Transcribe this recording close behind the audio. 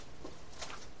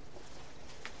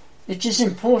It is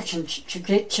important to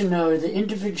get to know the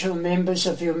individual members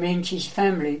of your mentee's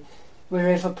family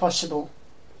wherever possible.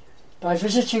 By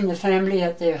visiting the family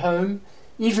at their home,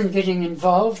 even getting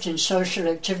involved in social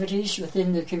activities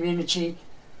within the community,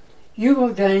 you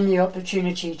will gain the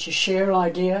opportunity to share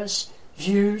ideas,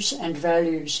 views and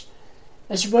values,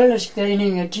 as well as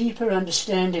gaining a deeper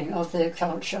understanding of their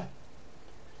culture.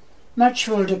 Much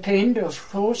will depend, of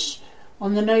course,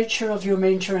 on the nature of your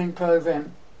mentoring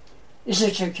program. Is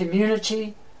it a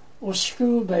community or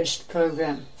school-based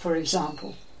program, for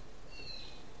example?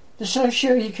 The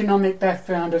socio-economic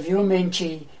background of your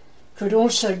mentee could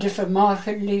also differ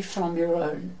markedly from your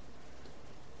own.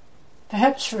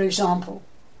 Perhaps, for example,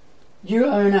 you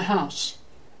own a house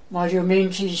while your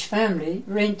mentee's family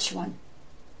rents one.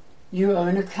 You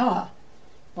own a car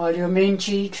while your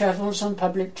mentee travels on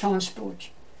public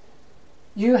transport.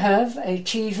 You have a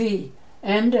TV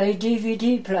and a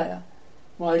DVD player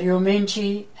while your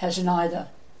mentee has neither.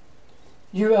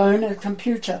 You own a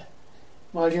computer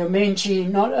while your mentee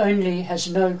not only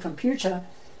has no computer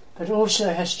but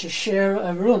also has to share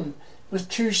a room with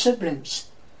two siblings,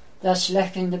 thus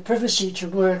lacking the privacy to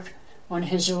work on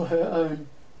his or her own.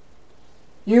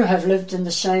 You have lived in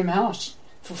the same house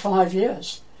for 5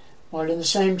 years, while at the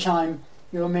same time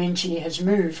your mentee has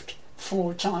moved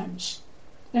 4 times.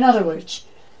 In other words,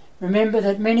 remember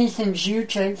that many things you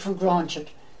take for granted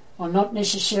are not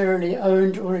necessarily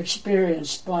owned or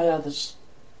experienced by others.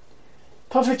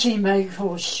 Poverty may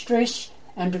cause stress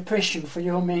and depression for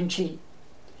your mentee.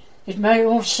 It may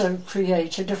also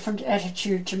create a different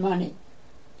attitude to money.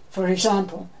 For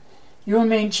example, your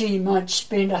mentee might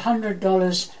spend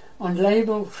 $100 on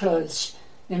labelled clothes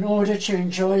in order to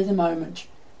enjoy the moment,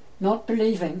 not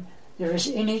believing there is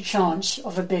any chance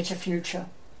of a better future.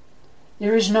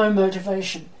 There is no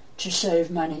motivation to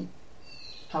save money.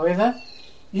 However,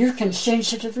 you can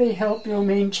sensitively help your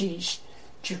mentees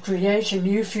to create a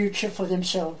new future for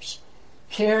themselves,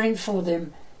 caring for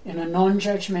them in a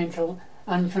non-judgmental,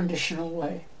 unconditional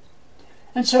way.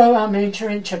 And so our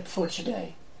mentoring tip for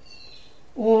today: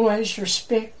 always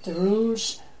respect the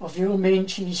rules of your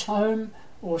mentee's home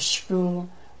or school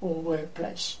or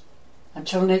workplace.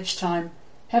 Until next time,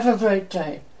 have a great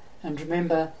day, and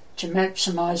remember to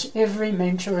maximize every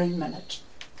mentoring minute.